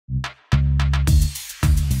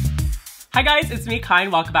Hi guys, it's me, Kyne.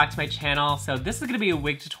 Welcome back to my channel. So this is gonna be a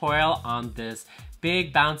wig tutorial on this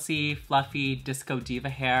big, bouncy, fluffy disco diva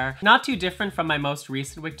hair. Not too different from my most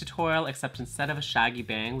recent wig tutorial, except instead of a shaggy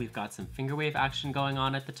bang, we've got some finger wave action going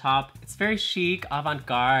on at the top. It's very chic,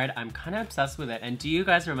 avant-garde. I'm kind of obsessed with it. And do you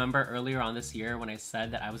guys remember earlier on this year when I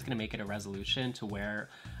said that I was gonna make it a resolution to wear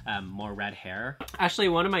more red hair? Actually,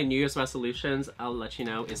 one of my New Year's resolutions, I'll let you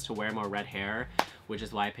know, is to wear more red hair, which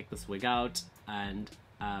is why I picked this wig out. And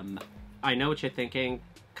I know what you're thinking,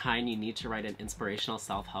 Kyne, you need to write an inspirational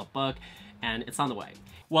self-help book, and it's on the way.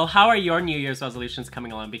 Well, how are your New Year's resolutions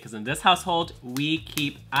coming along? Because in this household, we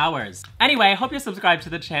keep ours. Anyway, I hope you're subscribed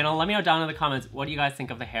to the channel. Let me know down in the comments what do you guys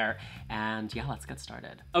think of the hair, and yeah, let's get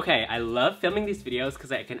started. Okay, I love filming these videos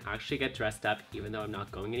because I can actually get dressed up even though I'm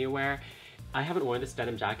not going anywhere. I haven't worn this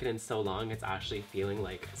denim jacket in so long, it's actually feeling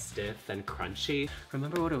like stiff and crunchy.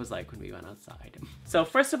 Remember what it was like when we went outside. So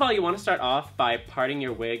first of all, you want to start off by parting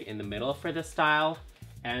your wig in the middle for this style.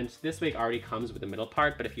 And this wig already comes with a middle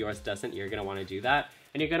part, but if yours doesn't, you're gonna wanna do that.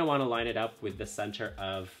 And you're gonna wanna line it up with the center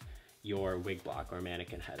of your wig block or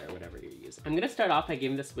mannequin head or whatever you're using. I'm gonna start off by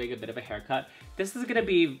giving this wig a bit of a haircut. This is gonna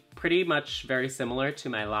be pretty much very similar to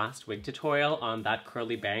my last wig tutorial on that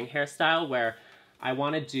curly bang hairstyle where I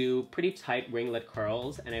want to do pretty tight ringlet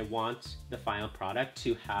curls, and I want the final product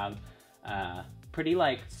to have a pretty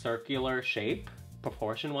like circular shape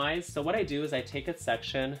proportion wise. So what I do is I take a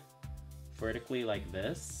section vertically like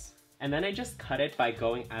this, and then I just cut it by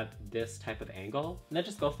going at this type of angle, and then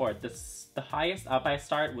just go for it. The highest up I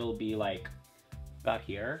start will be like about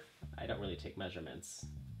here. I don't really take measurements,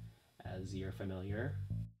 as you're familiar.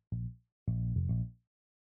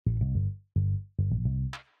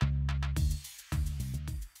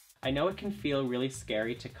 I know it can feel really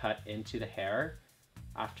scary to cut into the hair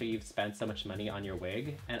after you've spent so much money on your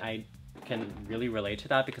wig, and I can really relate to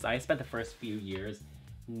that because I spent the first few years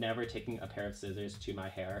never taking a pair of scissors to my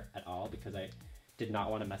hair at all because I did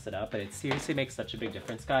not want to mess it up, but it seriously makes such a big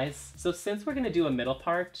difference, guys. So since we're going to do a middle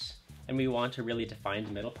part and we want a really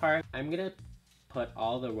defined middle part, I'm going to put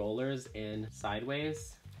all the rollers in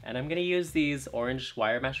sideways, and I'm going to use these orange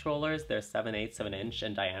wire mesh rollers. They're 7/8 of an inch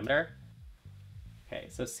in diameter. Okay,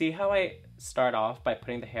 so see how I start off by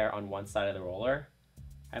putting the hair on one side of the roller?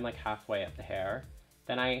 I'm like halfway up the hair.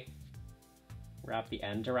 Then I wrap the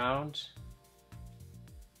end around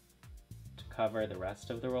to cover the rest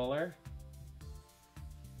of the roller.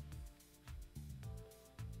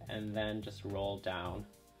 And then just roll down,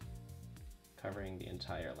 covering the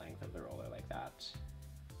entire length of the roller like that.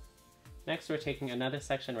 Next, we're taking another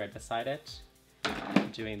section right beside it,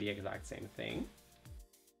 doing the exact same thing.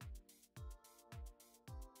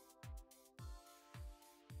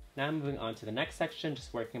 Now I'm moving on to the next section,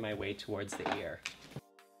 just working my way towards the ear.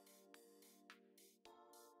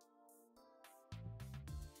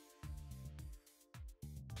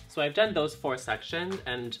 So I've done those 4 sections,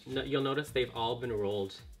 and you'll notice they've all been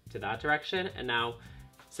rolled to that direction. And now,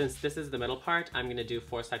 since this is the middle part, I'm gonna do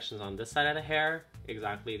 4 sections on this side of the hair,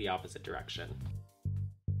 exactly the opposite direction.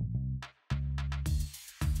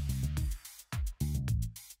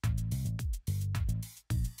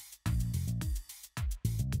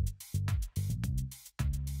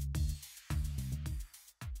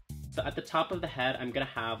 So at the top of the head, I'm gonna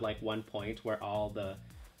have like one point where all the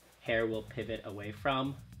hair will pivot away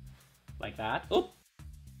from, like that. Oop!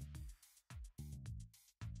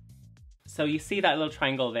 So you see that little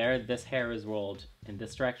triangle there? This hair is rolled in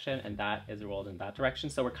this direction and that is rolled in that direction.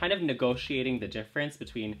 So we're kind of negotiating the difference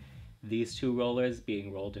between these 2 rollers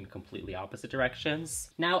being rolled in completely opposite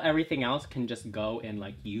directions. Now everything else can just go in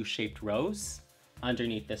like U-shaped rows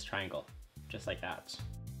underneath this triangle, just like that.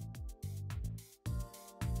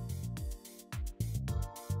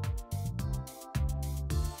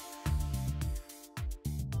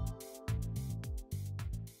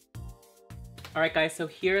 Alright guys, so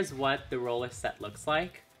here's what the roller set looks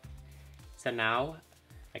like. So now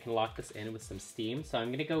I can lock this in with some steam. So I'm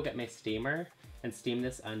gonna go get my steamer and steam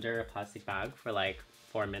this under a plastic bag for like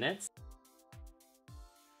 4 minutes.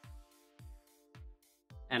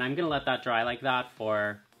 And I'm gonna let that dry like that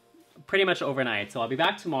for pretty much overnight. So I'll be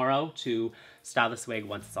back tomorrow to style this wig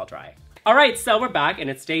once it's all dry. Alright, so we're back and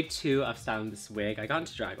it's day 2 of styling this wig. I got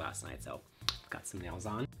into drag last night, so I've got some nails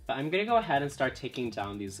on. But I'm gonna go ahead and start taking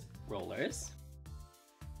down these rollers.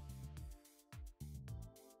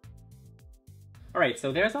 Alright,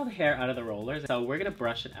 so there's all the hair out of the rollers, so we're gonna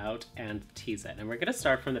brush it out and tease it. And we're gonna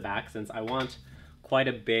start from the back since I want quite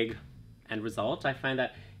a big end result. I find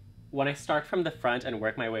that when I start from the front and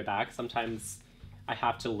work my way back, sometimes I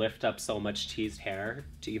have to lift up so much teased hair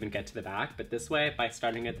to even get to the back. But this way, by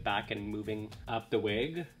starting at the back and moving up the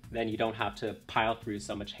wig, then you don't have to pile through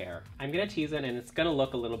so much hair. I'm gonna tease it, and it's gonna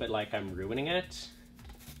look a little bit like I'm ruining it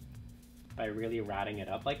by really ratting it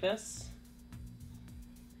up like this.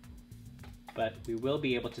 But we will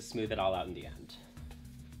be able to smooth it all out in the end.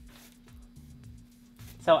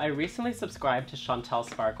 So I recently subscribed to Chantel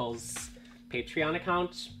Sparkle's Patreon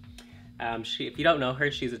account. If you don't know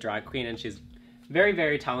her, she's a drag queen and she's very,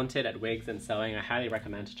 very talented at wigs and sewing. I highly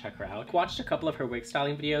recommend to check her out. I watched a couple of her wig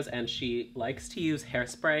styling videos, and she likes to use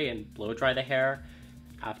hairspray and blow dry the hair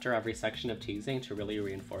after every section of teasing to really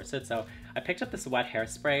reinforce it. So I picked up this wet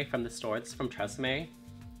hairspray from the store. It's from Tresemme.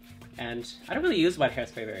 And I don't really use wet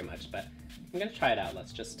hairspray very much, but I'm gonna try it out.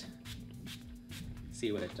 Let's just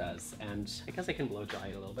see what it does. And I guess I can blow dry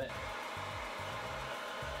it a little bit.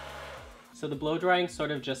 So the blow drying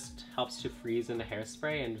sort of just helps to freeze in the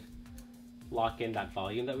hairspray and lock in that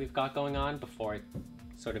volume that we've got going on before it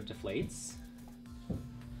sort of deflates.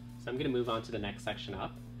 So I'm gonna move on to the next section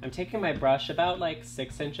up. I'm taking my brush about like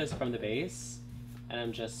 6 inches from the base, and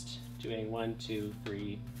I'm just doing 1, 2,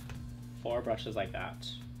 3, 4 brushes like that.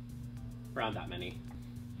 Around that many.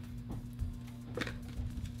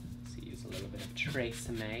 Let's use a little bit of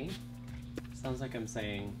Tresemme. Sounds like I'm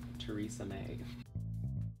saying Theresa May.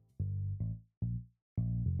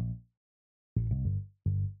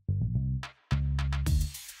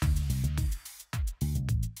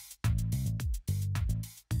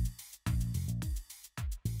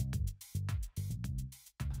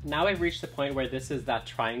 Now I've reached the point where this is that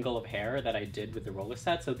triangle of hair that I did with the roller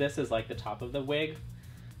set. So this is like the top of the wig.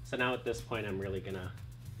 So now at this point, I'm really gonna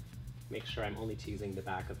make sure I'm only teasing the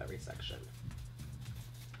back of every section.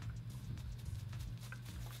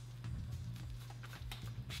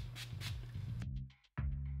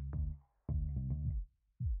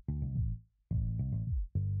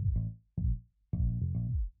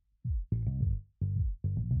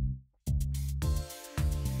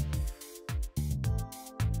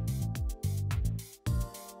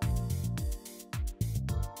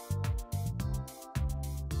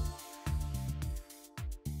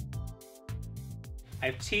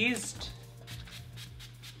 I've teased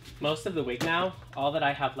most of the wig now. All that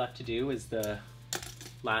I have left to do is the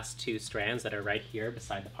last 2 strands that are right here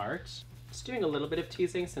beside the part. Just doing a little bit of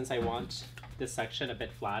teasing since I want this section a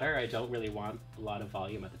bit flatter. I don't really want a lot of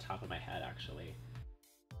volume at the top of my head, actually.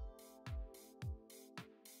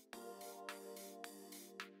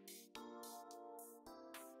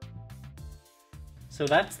 So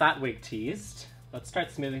that's that wig teased. Let's start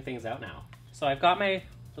smoothing things out now. So I've got my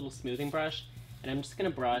little smoothing brush, and I'm just gonna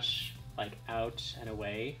brush like out and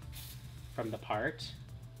away from the part,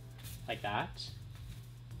 like that.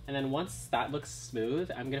 And then once that looks smooth,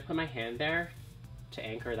 I'm gonna put my hand there to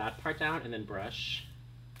anchor that part down and then brush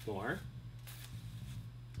more.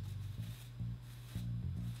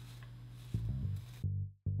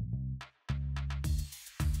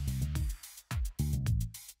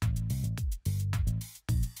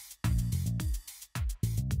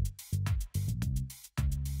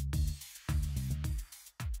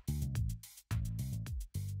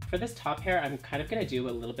 For this top hair, I'm kind of gonna do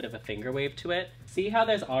a little bit of a finger wave to it. See how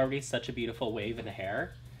there's already such a beautiful wave in the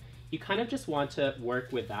hair? You kind of just want to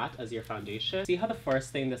work with that as your foundation. See how the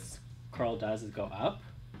first thing this curl does is go up?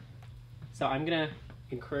 So I'm gonna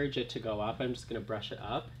encourage it to go up. I'm just gonna brush it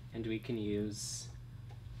up, and we can use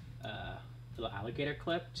a little alligator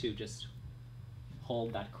clip to just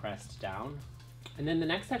hold that crest down. And then the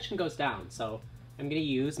next section goes down. So I'm gonna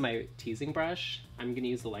use my teasing brush. I'm gonna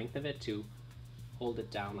use the length of it to hold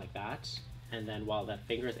it down like that, and then while that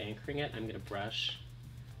finger is anchoring it, I'm gonna brush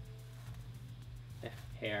the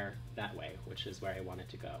hair that way, which is where I want it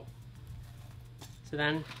to go. So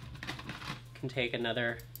then I can take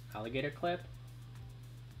another alligator clip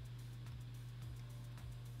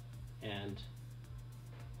and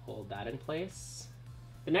hold that in place.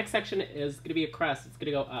 The next section is gonna be a crest. It's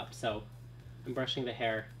gonna go up, so I'm brushing the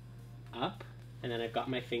hair up, and then I've got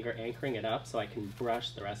my finger anchoring it up so I can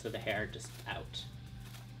brush the rest of the hair just out.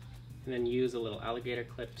 And then use a little alligator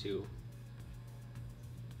clip to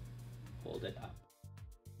hold it up.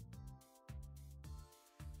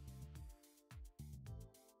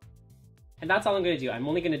 And that's all I'm gonna do. I'm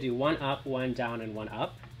only gonna do 1 up, 1 down, and 1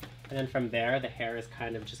 up. And then from there, the hair is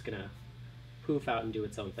kind of just gonna poof out and do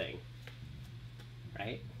its own thing,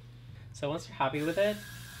 right? So once you're happy with it,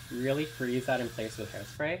 really freeze that in place with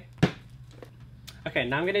hairspray. Okay,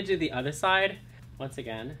 now I'm gonna do the other side. Once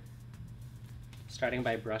again, starting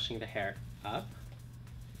by brushing the hair up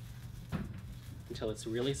until it's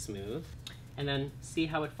really smooth, and then see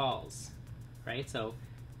how it falls, right? So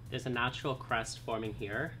there's a natural crest forming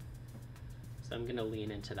here. So I'm gonna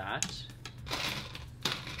lean into that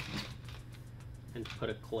and put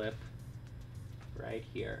a clip right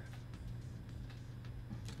here.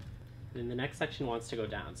 And then the next section wants to go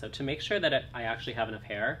down. So to make sure that I actually have enough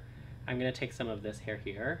hair, I'm gonna take some of this hair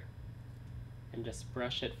here and just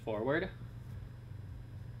brush it forward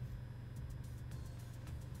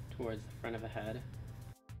towards the front of the head.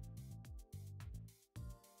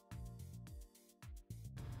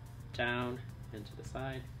 Down and to the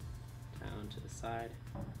side, down to the side.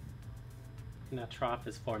 And that trough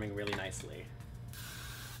is forming really nicely.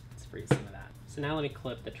 Let's freeze some of that. So now let me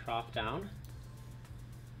clip the trough down.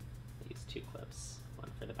 Use 2 clips, one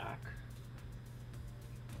for the back.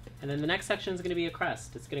 And then the next section is going to be a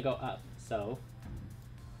crest. It's going to go up. So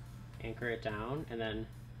anchor it down and then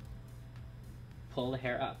pull the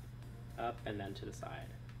hair up, up and then to the side,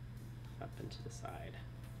 up and to the side.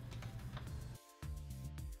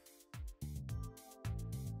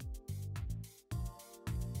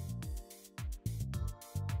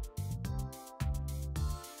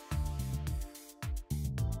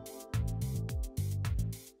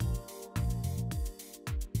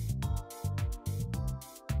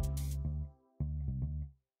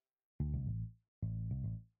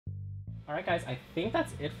 Alright guys, I think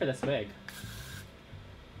that's it for this wig.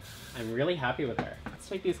 I'm really happy with her. Let's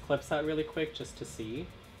take these clips out really quick just to see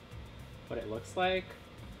what it looks like.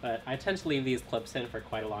 But I tend to leave these clips in for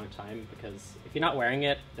quite a long time because if you're not wearing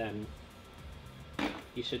it, then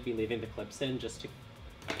you should be leaving the clips in just to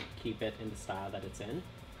keep it in the style that it's in.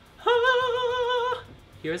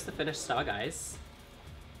 Here's the finished style, guys.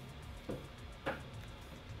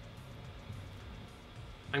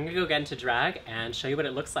 I'm gonna go get into drag and show you what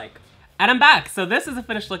it looks like. And I'm back! So this is a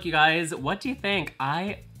finished look, you guys. What do you think?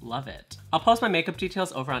 I love it. I'll post my makeup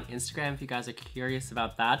details over on Instagram if you guys are curious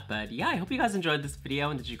about that. But yeah, I hope you guys enjoyed this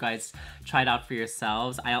video and that you guys try it out for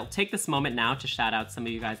yourselves. I'll take this moment now to shout out some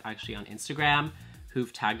of you guys actually on Instagram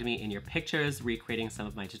who've tagged me in your pictures recreating some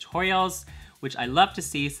of my tutorials, which I love to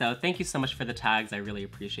see. So thank you so much for the tags. I really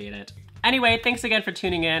appreciate it. Anyway, thanks again for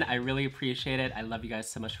tuning in. I really appreciate it. I love you guys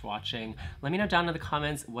so much for watching. Let me know down in the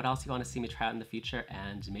comments what else you want to see me try out in the future,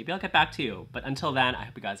 and maybe I'll get back to you. But until then, I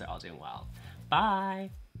hope you guys are all doing well.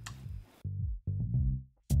 Bye!